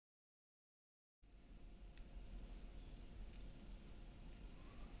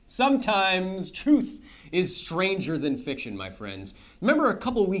Sometimes truth is stranger than fiction, my friends. Remember a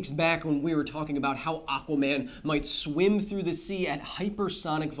couple weeks back when we were talking about how Aquaman might swim through the sea at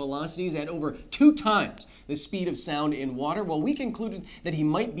hypersonic velocities at over 2 times the speed of sound in water? Well, we concluded that he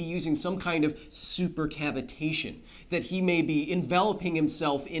might be using some kind of supercavitation, that he may be enveloping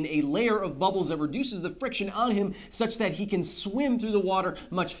himself in a layer of bubbles that reduces the friction on him such that he can swim through the water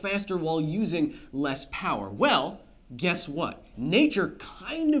much faster while using less power. Well, guess what? Nature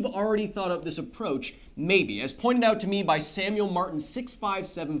kind of already thought up this approach, maybe. As pointed out to me by Samuel Martin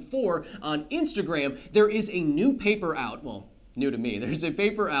 6574 on Instagram, there is a new paper out, well, new to me, there's a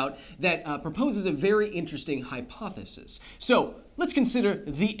paper out that proposes a very interesting hypothesis. So, let's consider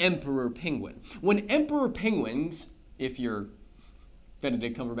the emperor penguin. When emperor penguins, if you're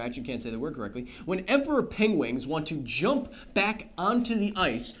Benedict Cumberbatch, you can't say the word correctly. When emperor penguins want to jump back onto the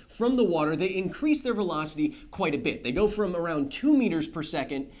ice from the water, they increase their velocity quite a bit. They go from around 2 meters per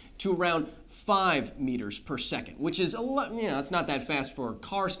second to around 5 meters per second, which is a lot, it's not that fast for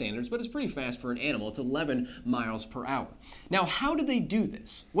car standards, but it's pretty fast for an animal. It's 11 miles per hour. Now, how do they do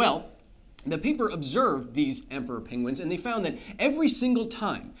this? Well, the paper observed these emperor penguins, and they found that every single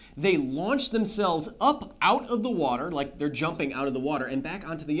time they launched themselves up out of the water, like they're jumping out of the water, and back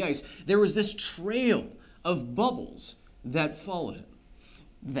onto the ice, there was this trail of bubbles that followed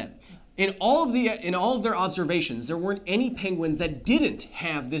them. In all of their observations, there weren't any penguins that didn't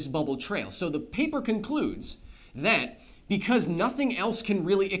have this bubble trail. So the paper concludes that because nothing else can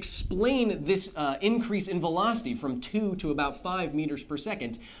really explain this increase in velocity from 2 to about 5 meters per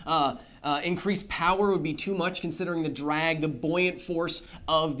second, increased power would be too much considering the drag, the buoyant force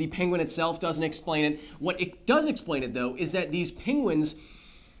of the penguin itself doesn't explain it. What it does explain it, though, is that these penguins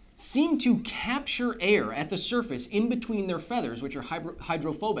seem to capture air at the surface in between their feathers, which are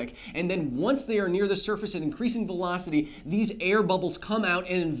hydrophobic, and then once they are near the surface at increasing velocity, these air bubbles come out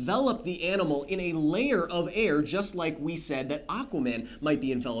and envelop the animal in a layer of air, just like we said that Aquaman might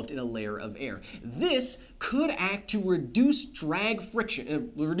be enveloped in a layer of air. This could act to reduce drag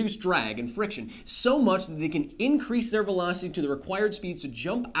and friction so much that they can increase their velocity to the required speeds to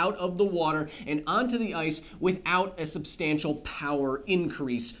jump out of the water and onto the ice without a substantial power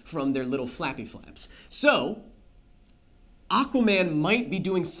increase from their little flappy flaps. So, Aquaman might be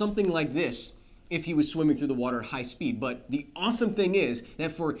doing something like this if he was swimming through the water at high speed. But the awesome thing is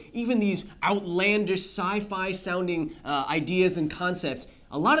that for even these outlandish sci-fi sounding ideas and concepts,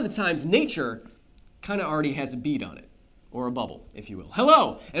 a lot of the times nature kind of already has a bead on it, or a bubble, if you will.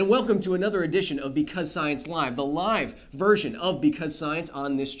 Hello, and welcome to another edition of Because Science Live, the live version of Because Science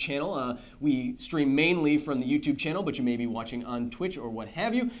on this channel. We stream mainly from the YouTube channel, but you may be watching on Twitch or what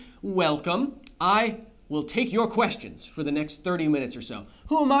have you. Welcome. I will take your questions for the next 30 minutes or so.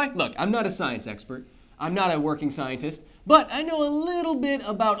 Who am I? Look, I'm not a science expert. I'm not a working scientist, but I know a little bit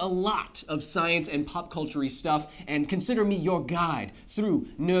about a lot of science and pop culture-y stuff, and consider me your guide through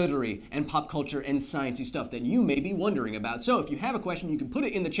nerdery and pop culture and sciencey stuff that you may be wondering about. So if you have a question, you can put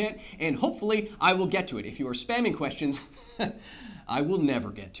it in the chat, and hopefully I will get to it. If you are spamming questions, I will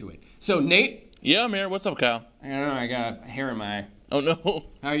never get to it. So Nate? Yeah, I'm here. What's up, Kyle? I don't know, I got hair in my eye. Oh no,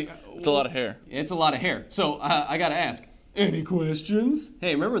 it's a lot of hair. It's a lot of hair. So I gotta ask, any questions?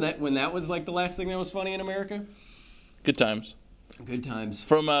 Hey, remember that when that was like the last thing that was funny in America? Good times. Good times.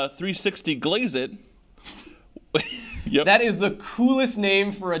 From 360 Glaze It. Yep. That is the coolest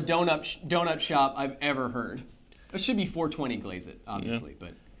name for a donut shop I've ever heard. It should be 420 Glaze It, obviously,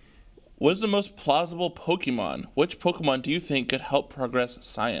 but. What is the most plausible Pokemon? Which Pokemon do you think could help progress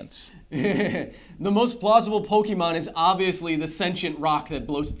science? The most plausible Pokemon is obviously the sentient rock that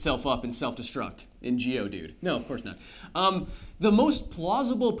blows itself up and self-destruct in Geodude. No, of course not. The most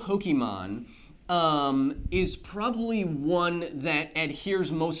plausible Pokemon is probably one that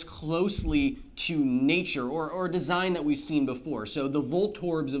adheres most closely to nature or a design that we've seen before. So the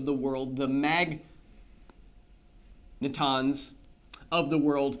Voltorbs of the world, the Magnetons of the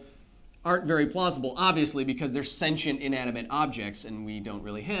world, aren't very plausible, obviously, because they're sentient, inanimate objects, and we don't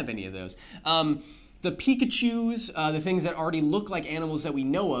really have any of those. The Pikachus, the things that already look like animals that we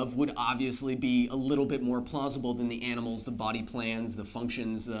know of, would obviously be a little bit more plausible than the animals, the body plans, the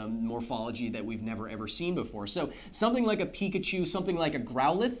functions, morphology that we've never ever seen before. So something like a Pikachu, something like a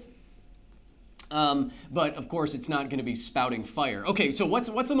Growlithe, but of course it's not going to be spouting fire. Okay, so what's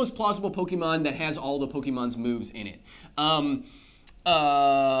the most plausible Pokemon that has all the Pokemon's moves in it?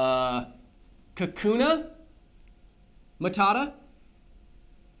 Kakuna? Matata?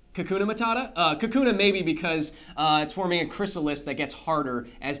 Kakuna Matata? Kakuna maybe because it's forming a chrysalis that gets harder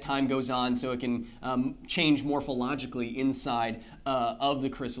as time goes on, so it can change morphologically inside of the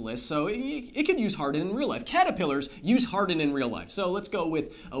chrysalis. So it could use harden in real life. Caterpillars use harden in real life. So let's go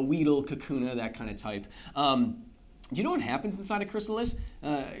with a Weedle, Kakuna, that kind of type. Do you know what happens inside a chrysalis?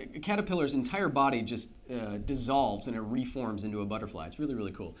 A caterpillar's entire body just dissolves and it reforms into a butterfly. It's really,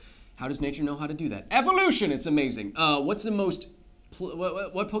 really cool. How does nature know how to do that? Evolution! It's amazing. What's the most...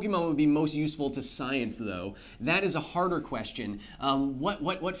 What Pokemon would be most useful to science, though? That is a harder question.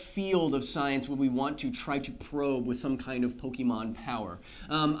 What field of science would we want to try to probe with some kind of Pokemon power?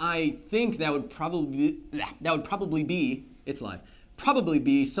 I think that would probably be it's live. Probably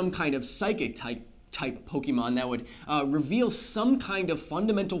be some kind of psychic type Pokemon that would reveal some kind of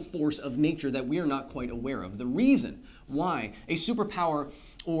fundamental force of nature that we are not quite aware of. The reason why a superpower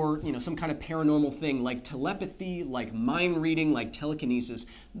or some kind of paranormal thing like telepathy, like mind reading, like telekinesis,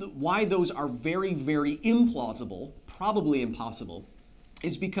 why those are very, very implausible, probably impossible,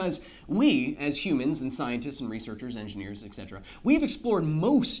 is because we, as humans and scientists and researchers, engineers, etc., we've explored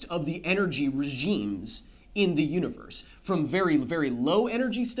most of the energy regimes in the universe, from very, very low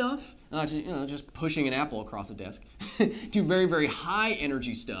energy stuff, to just pushing an apple across a desk, to very, very high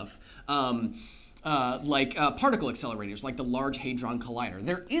energy stuff, like particle accelerators, like the Large Hadron Collider.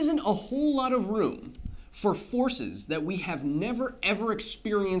 There isn't a whole lot of room for forces that we have never ever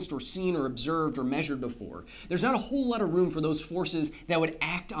experienced or seen or observed or measured before. There's not a whole lot of room for those forces that would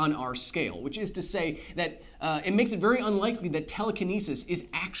act on our scale, which is to say that it makes it very unlikely that telekinesis is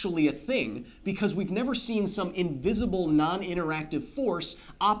actually a thing because we've never seen some invisible, non-interactive force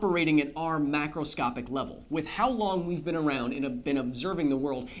operating at our macroscopic level. With how long we've been around and been observing the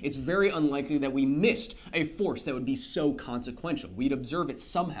world, it's very unlikely that we missed a force that would be so consequential. We'd observe it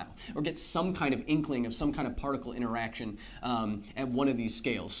somehow or get some kind of inkling of some kind of particle interaction at one of these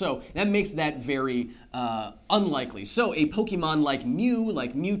scales. So that makes that very unlikely. So a Pokemon like Mew,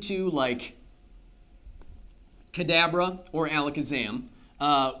 like Mewtwo, like Kadabra or Alakazam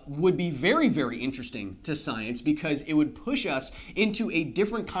would be very, very interesting to science because it would push us into a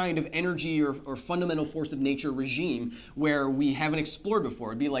different kind of energy or fundamental force of nature regime where we haven't explored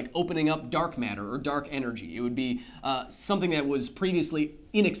before. It'd be like opening up dark matter or dark energy. It would be something that was previously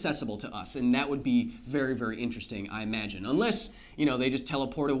inaccessible to us, and that would be very, very interesting, I imagine. Unless, they just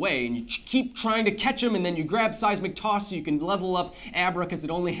teleport away and you keep trying to catch them and then you grab Seismic Toss so you can level up Abra because it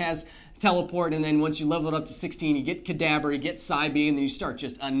only has teleport, and then once you level it up to 16, you get Kadabra, you get Psybe, and then you start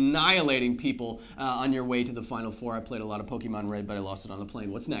just annihilating people on your way to the Final Four. I played a lot of Pokemon Red, but I lost it on the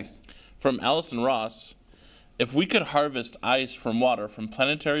plane. What's next? From Allison Ross, if we could harvest ice from water from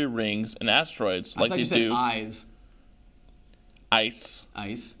planetary rings and asteroids like they do... eyes. Ice.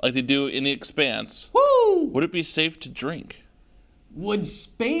 Ice. Like they do in the Expanse. Woo! Would it be safe to drink? Would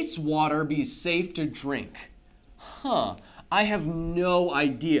space water be safe to drink? Huh. I have no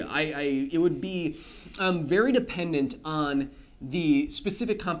idea. It would be very dependent on the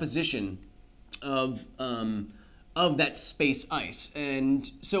specific composition of that space ice.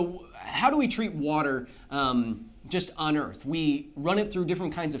 And so how do we treat water just on Earth? We run it through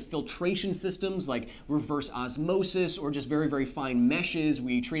different kinds of filtration systems like reverse osmosis or just very, very fine meshes.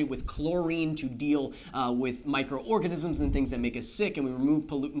 We treat it with chlorine to deal with microorganisms and things that make us sick, and we remove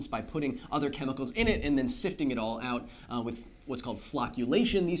pollutants by putting other chemicals in it and then sifting it all out with what's called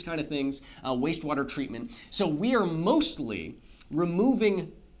flocculation, these kind of things, wastewater treatment. So we are mostly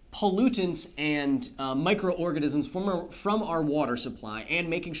removing pollutants and microorganisms from our water supply and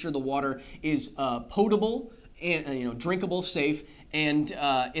making sure the water is potable and drinkable, safe, and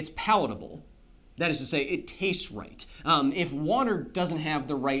it's palatable. That is to say, it tastes right. If water doesn't have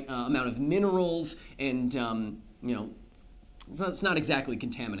the right amount of minerals and it's not exactly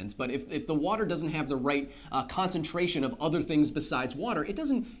contaminants, but if the water doesn't have the right concentration of other things besides water, it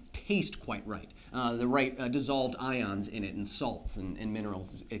doesn't taste quite right. The right dissolved ions in it and salts and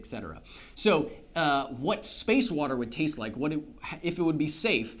minerals, etc. So what space water would taste like, if it would be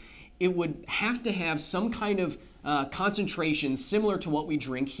safe, it would have to have some kind of concentration similar to what we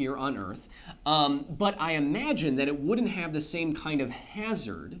drink here on Earth. But I imagine that it wouldn't have the same kind of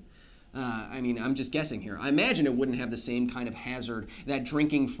hazard. I'm just guessing here. I imagine it wouldn't have the same kind of hazard that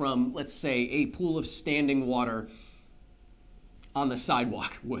drinking from, let's say, a pool of standing water on the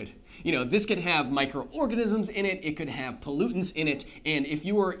sidewalk would. This could have microorganisms in it, it could have pollutants in it, and if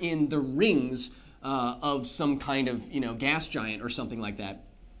you were in the rings of some kind of, gas giant or something like that,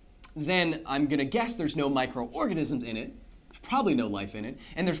 then I'm going to guess there's no microorganisms in it. There's probably no life in it,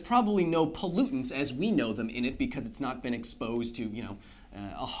 and there's probably no pollutants as we know them in it because it's not been exposed to,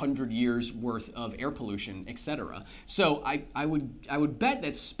 100 years worth of air pollution, etc. So I would bet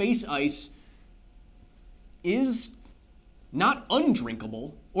that space ice is not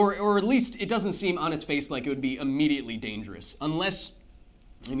undrinkable, or at least it doesn't seem on its face like it would be immediately dangerous, unless,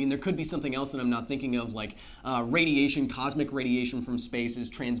 I mean, there could be something else that I'm not thinking of, like radiation, cosmic radiation from space is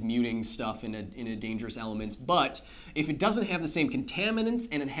transmuting stuff into dangerous elements. But if it doesn't have the same contaminants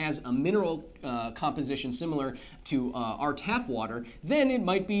and it has a mineral composition similar to our tap water, then it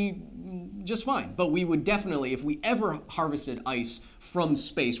might be just fine. But we would definitely, if we ever harvested ice from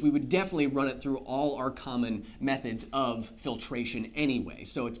space, we would definitely run it through all our common methods of filtration anyway.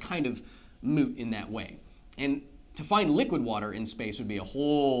 So it's kind of moot in that way. And to find liquid water in space would be a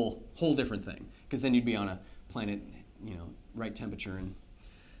whole different thing, because then you'd be on a planet, you know, right temperature and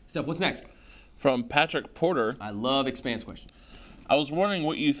stuff. What's next? From Patrick Porter. I love expanse questions. I was wondering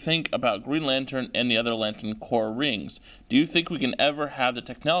what you think about Green Lantern and the other Lantern Corps rings. Do you think we can ever have the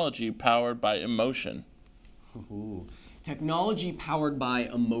technology powered by emotion? Ooh. Technology powered by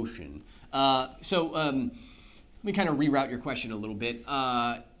emotion. Let me kind of reroute your question a little bit.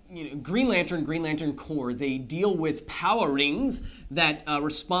 You know, Green Lantern Corps, they deal with power rings that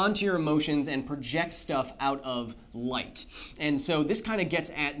respond to your emotions and project stuff out of light. And so this kind of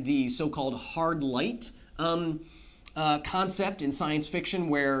gets at the so-called hard light concept in science fiction,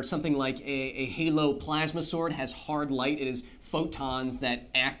 where something like a halo plasma sword has hard light. It is photons that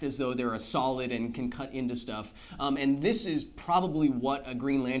act as though they're a solid and can cut into stuff. And this is probably what a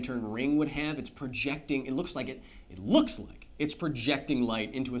Green Lantern ring would have. It's projecting, it looks like it's projecting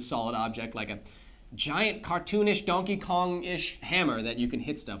light into a solid object, like a giant cartoonish Donkey Kong-ish hammer that you can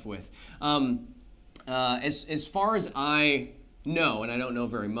hit stuff with. As far as I know, and I don't know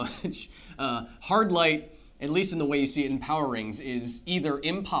very much, hard light, at least in the way you see it in power rings, is either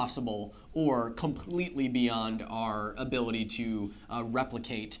impossible or completely beyond our ability to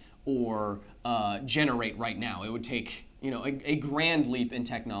replicate or generate right now. It would take, you know, a grand leap in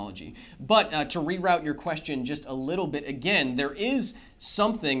technology. But to reroute your question just a little bit, again, there is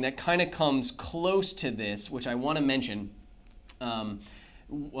something that kind of comes close to this, which I want to mention.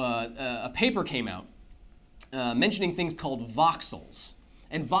 A paper came out mentioning things called voxels.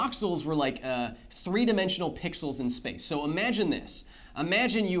 And voxels were like three-dimensional pixels in space. So imagine this.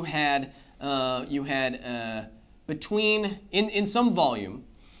 Imagine you had between, in some volume,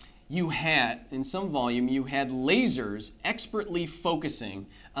 you had lasers expertly focusing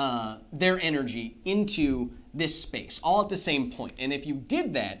their energy into this space, all at the same point. And if you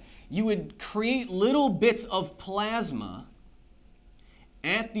did that, you would create little bits of plasma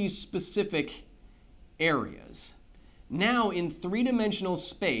at these specific areas. Now, in three-dimensional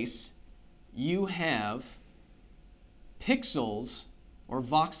space, you have pixels, or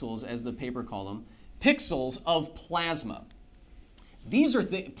voxels as the paper call them, pixels of plasma. These are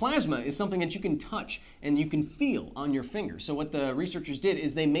plasma is something that you can touch and you can feel on your fingers. So what the researchers did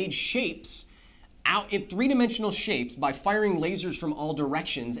is they made shapes out in three-dimensional shapes by firing lasers from all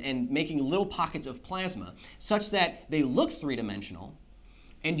directions and making little pockets of plasma such that they look three-dimensional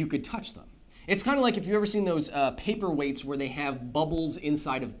and you could touch them. It's kind of like if you've ever seen those paperweights where they have bubbles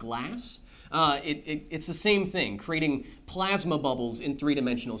inside of glass. It's the same thing, creating plasma bubbles in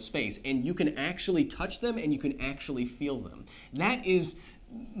three-dimensional space, and you can actually touch them and you can actually feel them. That is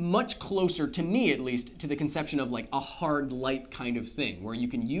much closer, to me at least, to the conception of like a hard light kind of thing, where you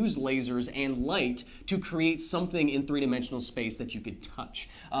can use lasers and light to create something in three-dimensional space that you could touch.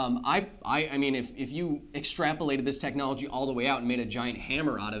 I mean, if you extrapolated this technology all the way out and made a giant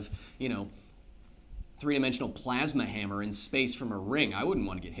hammer out of, you know, three-dimensional plasma hammer in space from a ring, I wouldn't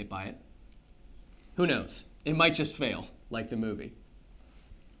want to get hit by it. Who knows? It might just fail, like the movie.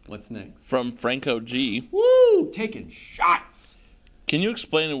 What's next? From Franco G. Woo! Taking shots! Can you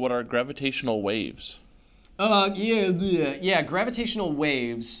explain what are gravitational waves? Yeah, gravitational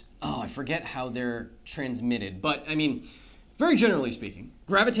waves, I forget how they're transmitted, but I mean, very generally speaking,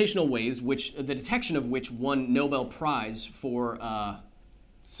 gravitational waves, which the detection of which won Nobel Prize for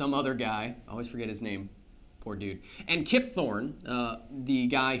some other guy, I always forget his name, poor dude, and Kip Thorne, the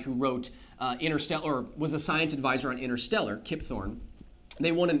guy who wrote Interstellar, or was a science advisor on Interstellar, Kip Thorne,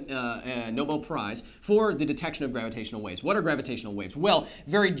 they won a Nobel Prize for the detection of gravitational waves. What are gravitational waves? Well,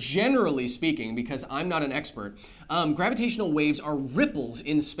 very generally speaking, because I'm not an expert, gravitational waves are ripples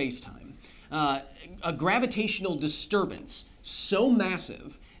in space-time. A gravitational disturbance so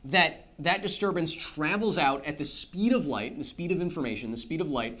massive that that disturbance travels out at the speed of light, the speed of information, the speed of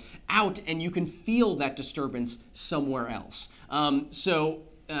light, out, and you can feel that disturbance somewhere else.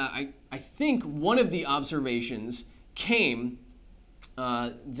 I think one of the observations came,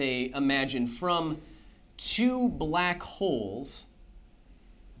 they imagined, from two black holes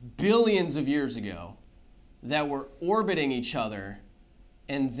billions of years ago that were orbiting each other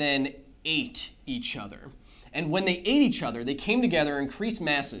and then ate each other. And when they ate each other, they came together, increased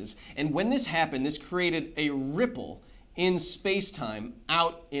masses, and when this happened, this created a ripple in space-time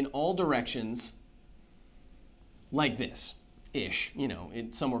out in all directions like this-ish. You know,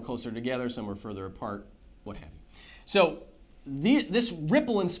 some were closer together, some were further apart, what have you. So this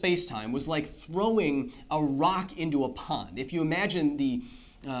ripple in space-time was like throwing a rock into a pond. If you imagine the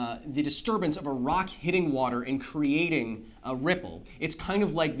disturbance of a rock hitting water and creating a ripple, it's kind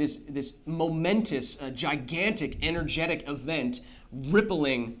of like this momentous, gigantic, energetic event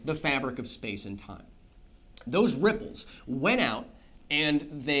rippling the fabric of space and time. Those ripples went out and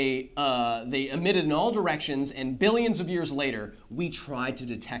they emitted in all directions, and billions of years later, we tried to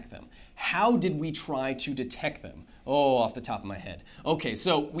detect them. How did we try to detect them? Oh, off the top of my head. Okay,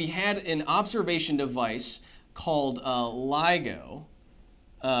 so we had an observation device called LIGO,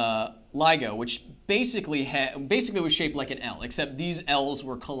 which basically was shaped like an L, except these L's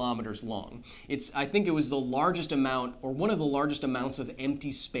were kilometers long. I think it was the largest amount, or one of the largest amounts of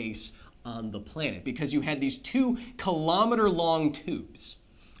empty space on the planet, because you had these 2 kilometer-long tubes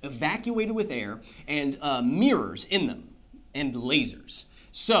evacuated with air and mirrors in them and lasers.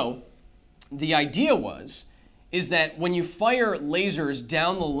 So the idea is that when you fire lasers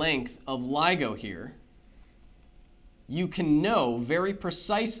down the length of LIGO here, you can know very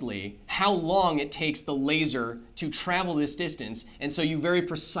precisely how long it takes the laser to travel this distance, and so you very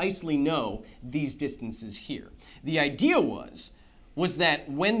precisely know these distances here. The idea was that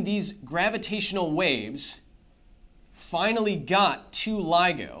when these gravitational waves finally got to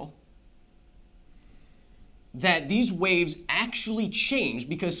LIGO, that these waves actually changed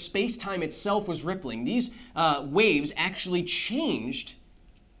because space-time itself was rippling. These waves actually changed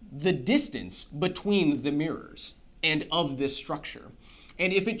the distance between the mirrors and of this structure.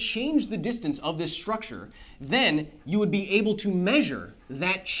 And if it changed the distance of this structure, then you would be able to measure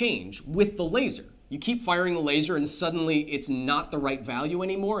that change with the laser. You keep firing the laser and suddenly it's not the right value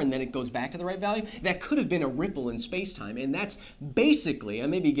anymore, and then it goes back to the right value. That could have been a ripple in space-time, and that's basically, I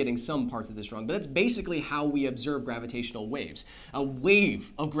may be getting some parts of this wrong, but that's basically how we observe gravitational waves. A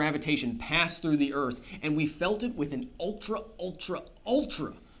wave of gravitation passed through the Earth, and we felt it with an ultra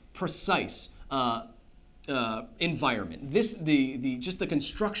precise environment. Just the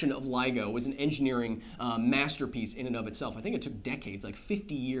construction of LIGO was an engineering masterpiece in and of itself. I think it took decades, like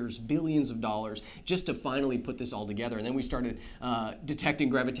 50 years, billions of dollars, just to finally put this all together. And then we started detecting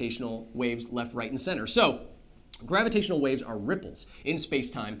gravitational waves left, right, and center. So gravitational waves are ripples in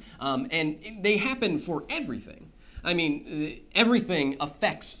space-time, and they happen for everything. I mean, everything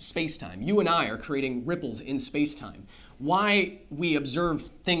affects space-time. You and I are creating ripples in space-time. Why we observe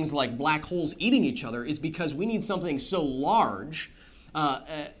things like black holes eating each other is because we need something so large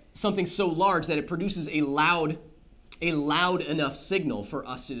that it produces a loud enough signal for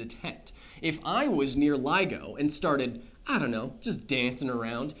us to detect. If I was near LIGO and started, I don't know, just dancing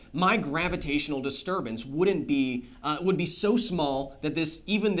around, my gravitational disturbance would be so small that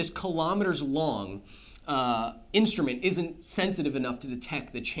even this kilometers long instrument isn't sensitive enough to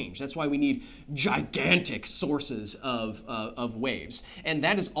detect the change. That's why we need gigantic sources of waves. And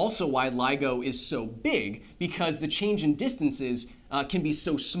that is also why LIGO is so big, because the change in distances can be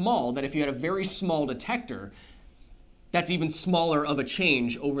so small that if you had a very small detector, that's even smaller of a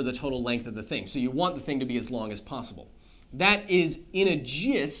change over the total length of the thing. So you want the thing to be as long as possible. That is in a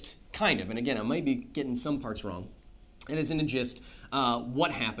gist, kind of, and again, I might be getting some parts wrong. It is in a gist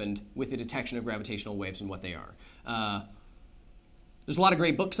what happened with the detection of gravitational waves and what they are. There's a lot of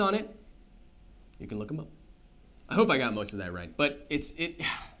great books on it. You can look them up. I hope I got most of that right. But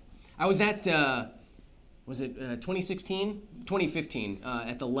I was at, was it 2016? 2015,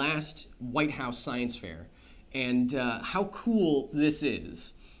 at the last White House Science Fair. And how cool this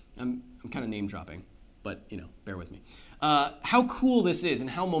is. I'm kind of name dropping, but bear with me. How cool this is and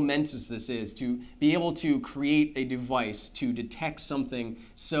how momentous this is to be able to create a device to detect something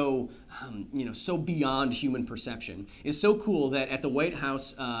so, so beyond human perception is so cool that at the White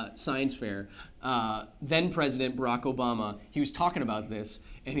House Science Fair, then President Barack Obama, he was talking about this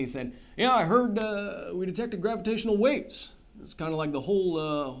and he said, "Yeah, I heard we detected gravitational waves. It's kind of like the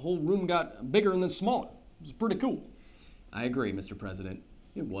whole room got bigger and then smaller. It was pretty cool." I agree, Mr. President.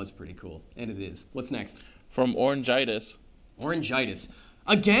 It was pretty cool, and it is. What's next? From Orangitis. Orangitis.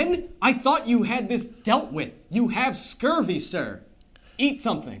 Again? I thought you had this dealt with. You have scurvy, sir. Eat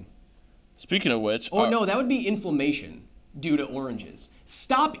something. Speaking of which... Oh, no, that would be inflammation due to oranges.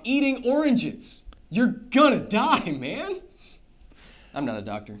 Stop eating oranges. You're gonna die, man. I'm not a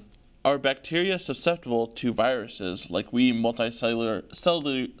doctor. Are bacteria susceptible to viruses like we cellular,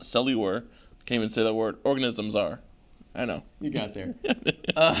 can't even say that word, organisms are? I know. You got there.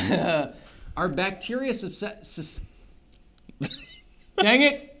 Are bacteria Dang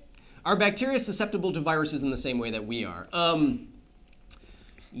it! Are bacteria susceptible to viruses in the same way that we are?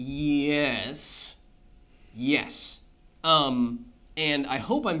 Yes. Yes. And I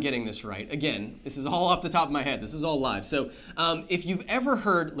hope I'm getting this right. Again, this is all off the top of my head. This is all live. So if you've ever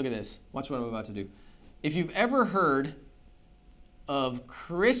heard, look at this. Watch what I'm about to do. If you've ever heard of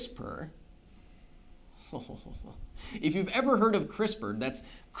CRISPR, if you've ever heard of CRISPR, that's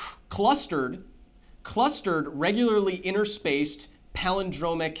clustered, regularly interspaced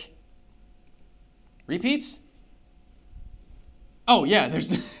palindromic repeats? Oh yeah,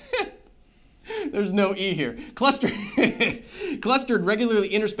 there's no E here. Clustered regularly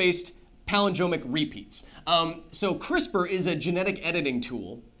interspaced palindromic repeats. So CRISPR is a genetic editing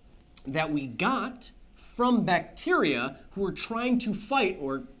tool that we got from bacteria who are trying to fight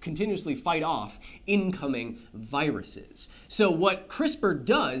or continuously fight off incoming viruses. So what CRISPR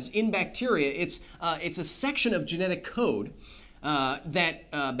does in bacteria, it's a section of genetic code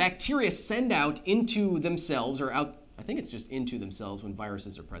that bacteria send out into themselves or out. I think it's just into themselves when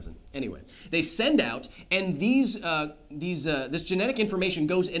viruses are present. Anyway, they send out, and this genetic information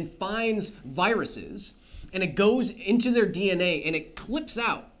goes and finds viruses, and it goes into their DNA, and it clips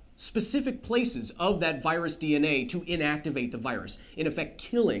out specific places of that virus DNA to inactivate the virus, in effect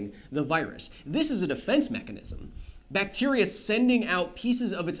killing the virus. This is a defense mechanism. Bacteria sending out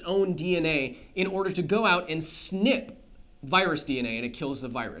pieces of its own DNA in order to go out and snip virus DNA, and it kills the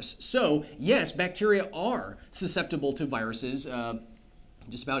virus. So yes, bacteria are susceptible to viruses.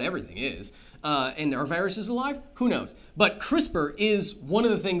 Just about everything is. And are viruses alive? Who knows? But CRISPR is one of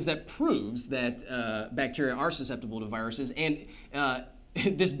the things that proves that bacteria are susceptible to viruses. And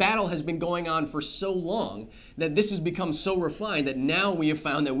this battle has been going on for so long that this has become so refined that now we have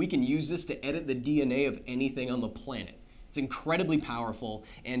found that we can use this to edit the DNA of anything on the planet. It's incredibly powerful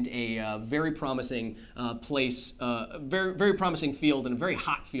and a very promising place, very promising field and a very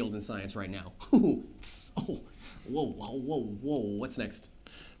hot field in science right now. Oh, whoa, what's next?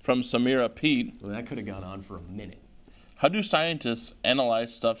 From Samira Pete. Well, that could have gone on for a minute. How do scientists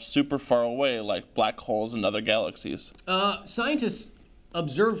analyze stuff super far away like black holes and other galaxies? Scientists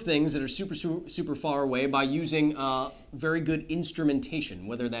observe things that are super far away by using very good instrumentation,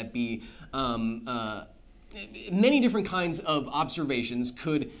 whether that be many different kinds of observations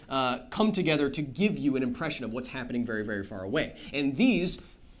could come together to give you an impression of what's happening very far away. And these,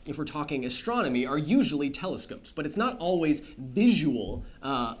 if we're talking astronomy, are usually telescopes, but it's not always visual,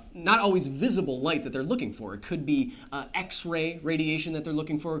 not always visible light that they're looking for. It could be X-ray radiation that they're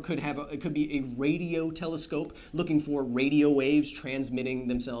looking for. It could be a radio telescope looking for radio waves transmitting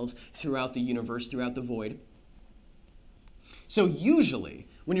themselves throughout the universe, throughout the void. So usually,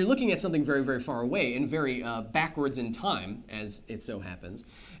 when you're looking at something very far away and very backwards in time, as it so happens,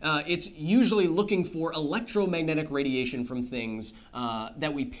 it's usually looking for electromagnetic radiation from things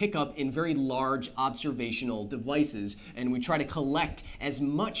that we pick up in very large observational devices, and we try to collect as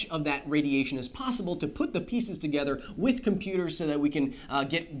much of that radiation as possible to put the pieces together with computers so that we can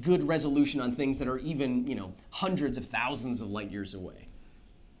get good resolution on things that are even, hundreds of thousands of light years away,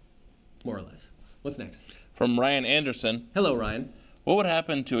 more or less. What's next? From Ryan Anderson. Hello, Ryan. What would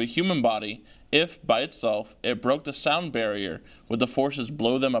happen to a human body if, by itself, it broke the sound barrier? Would the forces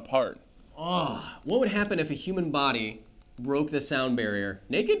blow them apart? Oh, what would happen if a human body broke the sound barrier?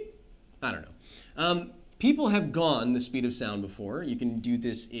 Naked? I don't know. People have gone the speed of sound before. You can do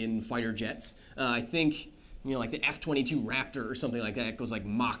this in fighter jets. I think, like the F-22 Raptor or something like that. It goes like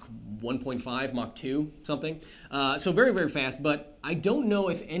Mach 1.5, Mach 2, something. So very fast, but I don't know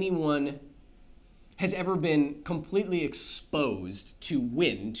if anyone has ever been completely exposed to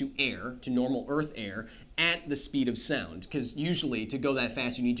wind, to air, to normal Earth air at the speed of sound. Because usually to go that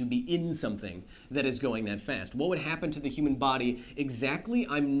fast, you need to be in something that is going that fast. What would happen to the human body exactly?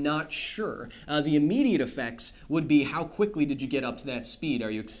 I'm not sure. The immediate effects would be how quickly did you get up to that speed? Are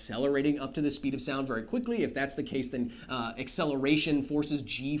you accelerating up to the speed of sound very quickly? If that's the case, then acceleration forces,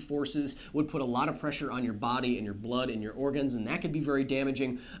 G forces, would put a lot of pressure on your body and your blood and your organs, and that could be very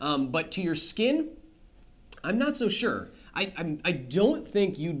damaging. But to your skin, I'm not so sure. I don't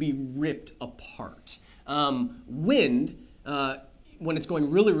think you'd be ripped apart. Wind, when it's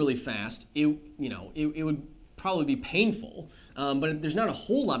going really fast, it would probably be painful, but there's not a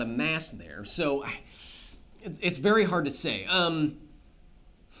whole lot of mass there, so it's very hard to say. I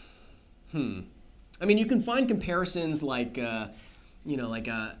mean, you can find comparisons like, like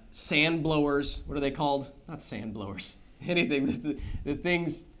sand blowers. What are they called? Not sand blowers. Anything. The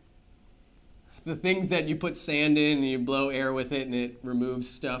things. The things that you put sand in and you blow air with it and it removes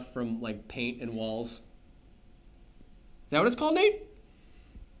stuff from like paint and walls. Is that what it's called, Nate?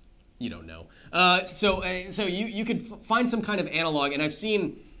 You don't know. So you could find some kind of analog, and I've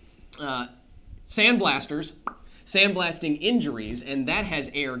seen sandblasters, sandblasting injuries, and that has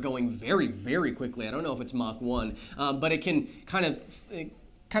air going very, very quickly. I don't know if it's Mach 1, but it can kind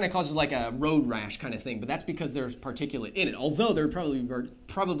of causes like a road rash kind of thing, but that's because there's particulate in it. Although there would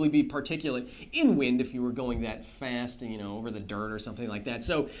probably be particulate in wind if you were going that fast, over the dirt or something like that.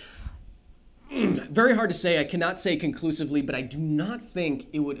 So very hard to say. I cannot say conclusively, but I do not think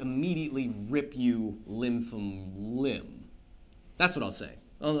it would immediately rip you limb from limb. That's what I'll say.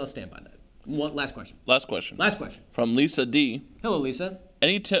 I'll stand by that. Last question. Last question. Last question. From Lisa D. Hello, Lisa.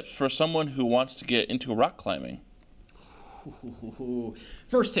 Any tips for someone who wants to get into rock climbing?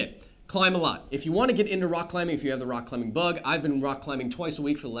 First tip. Climb a lot. If you want to get into rock climbing, if you have the rock climbing bug, I've been rock climbing twice a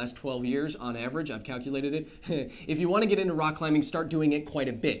week for the last 12 years on average. I've calculated it. If you want to get into rock climbing, start doing it quite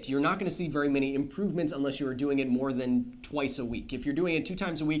a bit. You're not going to see very many improvements unless you are doing it more than twice a week. If you're doing it 2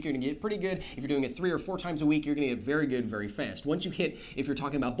 times a week, you're going to get pretty good. If you're doing it 3 or 4 times a week, you're going to get very good very fast. Once you hit, if you're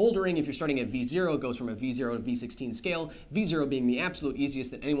talking about bouldering, if you're starting at V0, it goes from a V0 to V16 scale, V0 being the absolute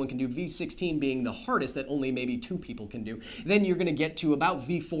easiest that anyone can do, V16 being the hardest that only maybe 2 people can do. Then you're going to get to about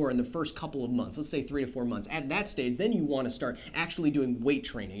V4 in the first couple of months. Let's say 3 to 4 months. At that stage, then you want to start actually doing weight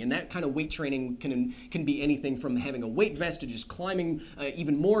training. And that kind of weight training can be anything from having a weight vest to just climbing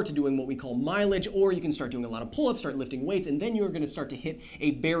even more to doing what we call mileage, or you can start doing a lot of pull-ups, start lifting weights, and then you're going to start to hit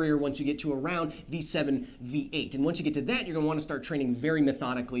a barrier once you get to around V7, V8. And once you get to that, you're going to want to start training very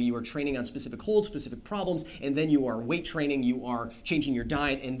methodically. You are training on specific holds, specific problems, and then you are weight training, you are changing your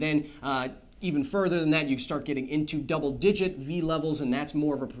diet, and then even further than that, you start getting into double-digit V levels, and that's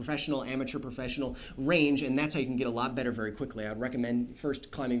more of a professional, amateur professional range, and that's how you can get a lot better very quickly. I would recommend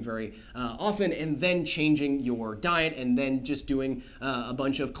first climbing very often, and then changing your diet, and then just doing a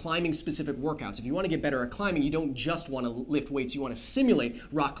bunch of climbing-specific workouts. If you want to get better at climbing, you don't just want to lift weights. You want to simulate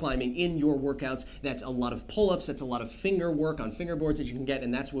rock climbing in your workouts. That's a lot of pull-ups. That's a lot of finger work on fingerboards that you can get,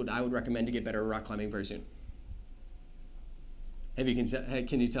 and that's what I would recommend to get better at rock climbing very soon.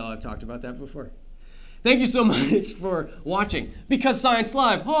 Can you tell I've talked about that before? Thank you so much for watching. Because Science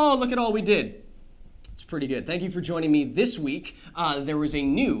Live, oh, look at all we did. It's pretty good. Thank you for joining me this week. There was a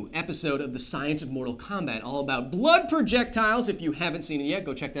new episode of The Science of Mortal Kombat all about blood projectiles. If you haven't seen it yet,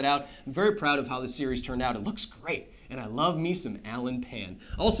 go check that out. I'm very proud of how the series turned out. It looks great. And I love me some Alan Pan.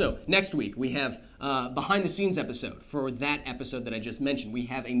 Also, next week we have behind the scenes episode for that episode that I just mentioned. We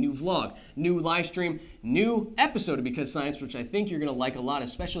have a new vlog, new live stream, new episode of Because Science, which I think you're going to like a lot,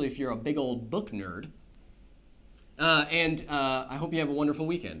 especially if you're a big old book nerd. I hope you have a wonderful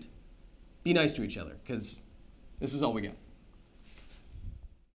weekend. Be nice to each other, because this is all we got.